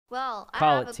Well, I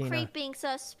Call have it, a Tina. creeping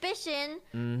suspicion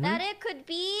that it could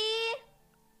be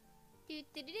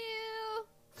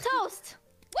Toast.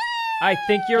 I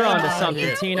think you're onto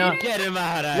something, Tina. Get him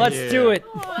out of Let's here. do it.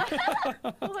 What the heck?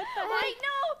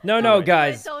 No,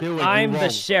 guys. Do it, I'm you the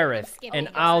won't. sheriff, and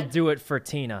I'll do it for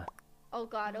Tina. Oh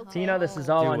God. Okay. Tina, this is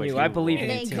all Do on it, you. you I believe in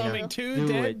won't. you, Tina. Incoming two Do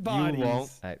dead it. bodies. You won't.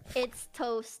 It's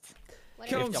Toast.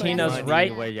 Kill Tina's someone.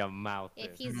 right. Where your mouth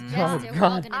If is. he's Oh, Jester, we're God.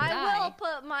 all gonna die. I will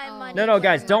put my money. No,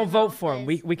 guys, where don't my vote mouth for him.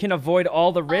 is. We can avoid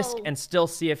all the risk Oh. and still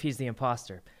see if he's the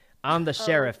imposter. I'm the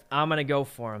sheriff. I'm gonna go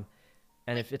for him.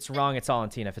 And if it's wrong, it's all on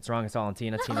Tina. If it's wrong, it's all on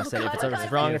Tina. Tina said if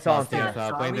it's wrong, it's all on Tina.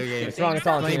 Blame the game. If it's wrong, it's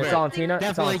all on Tina. It's all on Tina.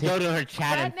 It's all on Definitely go Tina. to her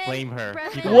chat and Bradman, flame her.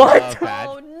 Bradman. People What? love that.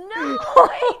 Oh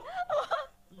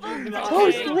no!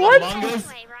 Toast, what? Among Us,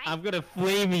 I'm gonna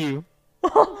flame you.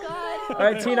 God. All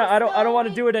right, Tina. I don't want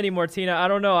to do it anymore, Tina. I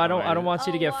don't know. I don't want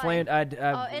you to get why? flamed. Oh,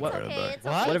 it's What? okay. It's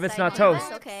What? okay. What if it's not Simon. Toast?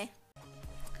 It's okay.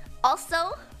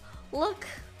 Also, look.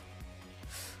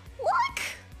 Look.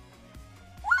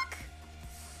 Look.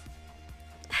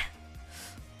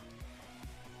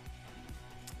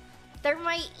 They're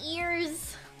my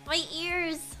ears. My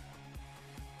ears.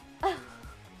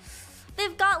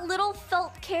 They've got little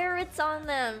felt carrots on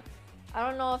them. I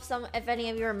don't know if any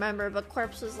of you remember, but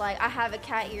Corpse was like, I have a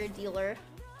cat ear dealer.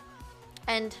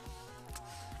 And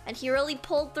he really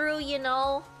pulled through, you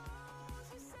know.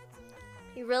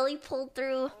 He really pulled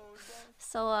through.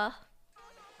 So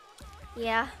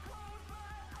yeah.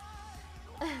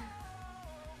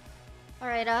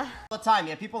 Alright, All the time,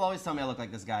 yeah. People always tell me I look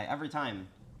like this guy every time.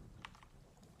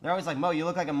 They're always like, Mo, you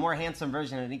look like a more handsome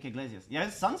version of Enrique Iglesias. Yeah,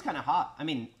 his son's kind of hot. I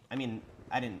mean,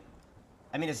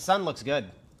 his son looks good.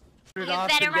 You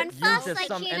better run fast, Used as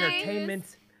some Sykkuno.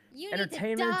 entertainment. You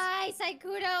Entertainment. need to die,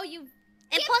 Sykkuno. You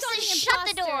And plus, they shut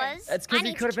the doors. That's I because he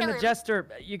need could have to been the kill him. jester.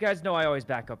 You guys know I always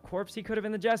back up Corpse. He could have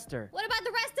been the jester. What about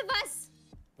the rest of us?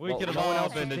 We Well, could have no one all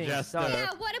else been the is being jester. sus. Yeah,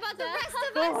 what about the rest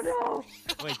of us? no.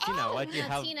 Wait, Tina, why'd you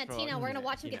have Tina, we're gonna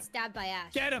watch him get stabbed by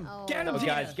Ash. Get him! Oh. Get him, Oh,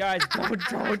 Tina! guys,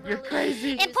 don't. You're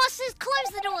crazy. Imposters,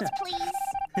 close the doors, please.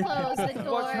 Close the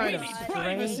door. What kind of We need strange-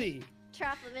 privacy!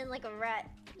 trap him in like a rat.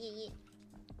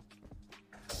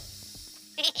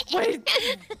 Wait.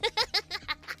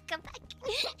 Come back.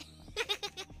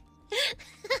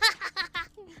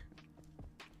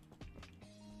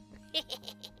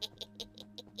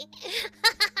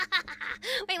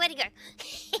 Wait, where'd he go?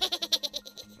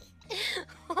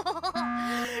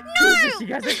 Jesus, you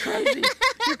guys are crazy.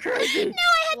 You're crazy. No,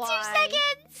 I had Why? 2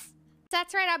 seconds.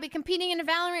 That's right. I'll be competing in a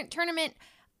Valorant tournament.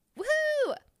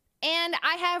 Woohoo! And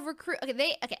I have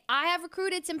I have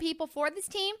recruited some people for this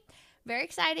team. Very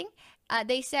exciting.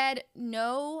 They said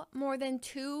no more than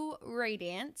 2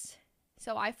 radiants.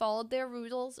 So I followed their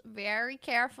rules very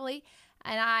carefully,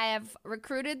 and I have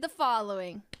recruited the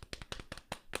following: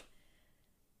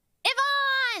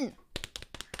 Yvonne,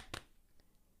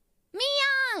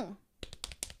 Miyang,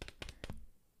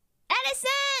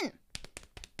 Edison,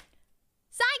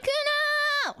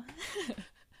 Sykkuno.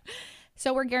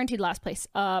 So we're guaranteed last place.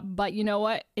 But you know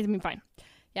what? It's been fine.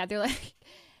 Yeah, they're like,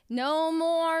 no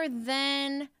more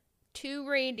than 2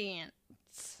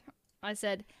 radiants. I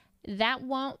said, that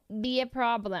won't be a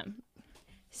problem.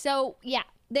 So yeah,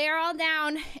 they're all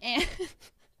down, and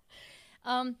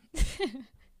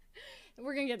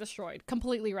we're gonna get destroyed,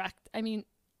 completely wrecked. I mean,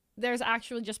 there's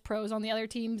actually just pros on the other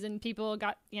teams, and people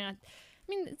got, yeah. I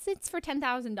mean, it's for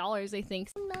 $10,000, I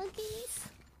think. Nuggies.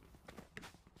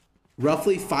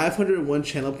 Roughly 501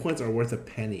 channel points are worth a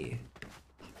penny.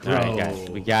 All right, guys,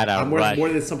 we gotta I'm worth rush. more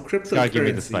than some cryptocurrency. Gotta give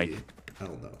me the spike. I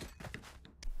don't know.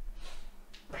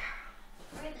 Wear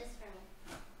this for me.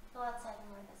 Go outside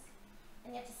and wear this.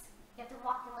 And you have to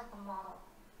walk in like a model.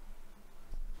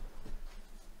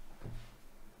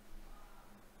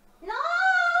 No,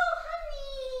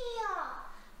 honey.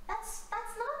 That's not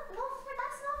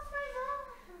for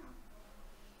them.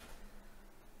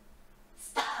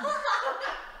 Stop.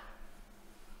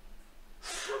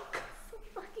 So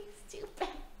fucking stupid.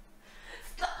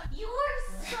 Stop. You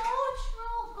are so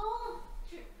troll.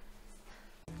 Go.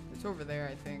 It's over there,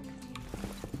 I think.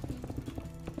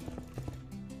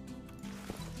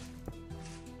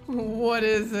 What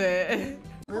is it?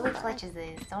 Lily clutches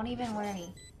this. Don't even worry.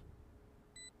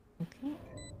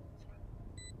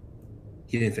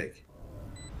 He didn't fake.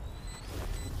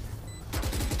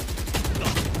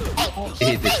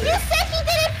 He said he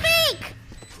didn't fake.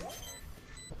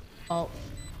 Oh.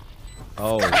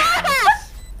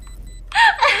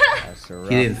 That's a rough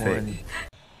He didn't one. fake.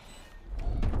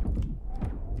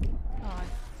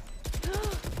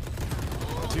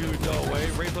 Dude, no way.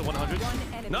 Raise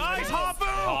 100. Nice, Hafu!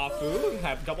 Hafu,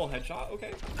 have double headshot,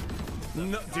 okay. No,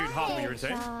 dude, Hop, what you were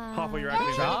saying? Hop, what you're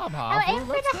actually saying? Oh, aim for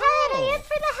the head! Aim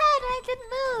for the head! I can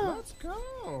move! Let's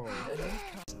go!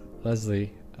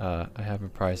 Leslie, I have a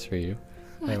prize for you.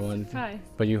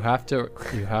 But you have to,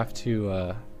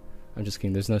 I'm just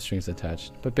kidding, there's no strings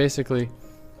attached. But basically,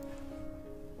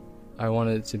 I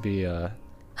want it to be,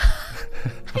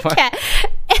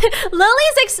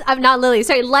 Leslie's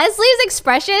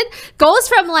expression goes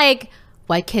from like,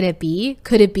 what can it be?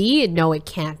 Could it be? No, it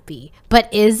can't be. But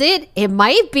is it? It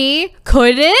might be.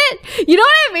 Could it? You know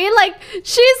what I mean? Like,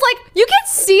 she's like, you can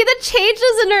see the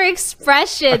changes in her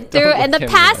expression through in the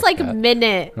past like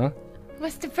minute. Huh?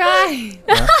 What's the prize?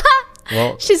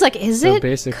 Well, she's like, is so it?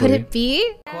 basically- Could it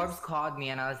be? Corpse called me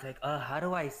and I was like, how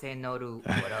do I say no to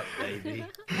what up, baby?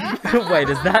 Wait,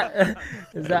 is that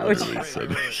what you said?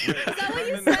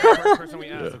 Person we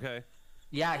asked, okay.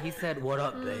 Yeah, he said, what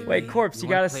up, baby? Wait, Corpse, you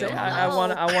gotta say, I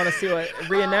wanna see what,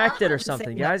 reenact it or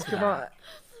something, guys, come on.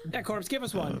 Yeah, Corpse, give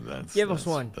us one. Give us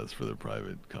one. That's for the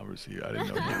private conversation. I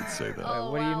didn't know he would say that.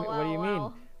 What do you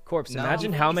mean? Corpse,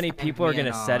 imagine how many people are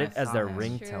gonna set it as their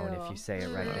ringtone if you say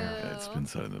it right now. Yeah, it's been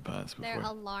said in the past before. Their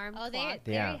alarm Oh, they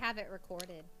Yeah. have it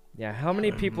recorded. Yeah, how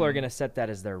many people are gonna set that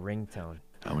as their ringtone?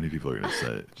 How many people are gonna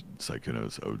set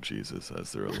Sykkuno's "Oh Jesus"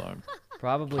 as their alarm?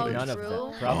 Probably none of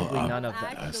them. Probably none of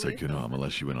them. Sykkuno, I'm gonna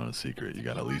let you in on a secret. You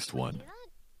got at least one.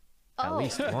 At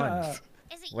least one.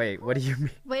 Wait, what do you mean?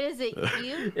 Wait, is it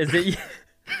you? Is it you?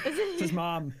 Is it his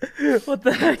mom? What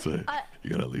the heck? You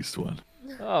got at least one.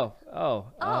 Yeah.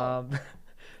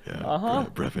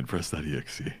 Brevin, press that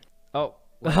exe. Oh.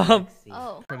 Oh.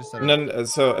 And then,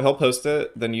 so he'll post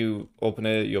it. Then you open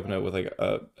it. You open it with like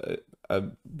a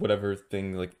whatever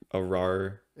thing, like a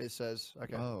rar. It says,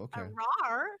 okay. Oh, okay.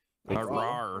 Like,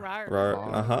 Rar.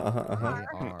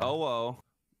 Oh.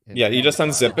 Yeah, you just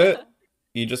unzip it.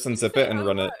 You just unzip it and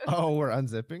run it. Oh, we're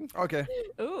unzipping? Okay.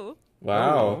 Ooh.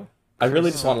 Wow. I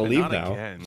really just want to leave now. Again.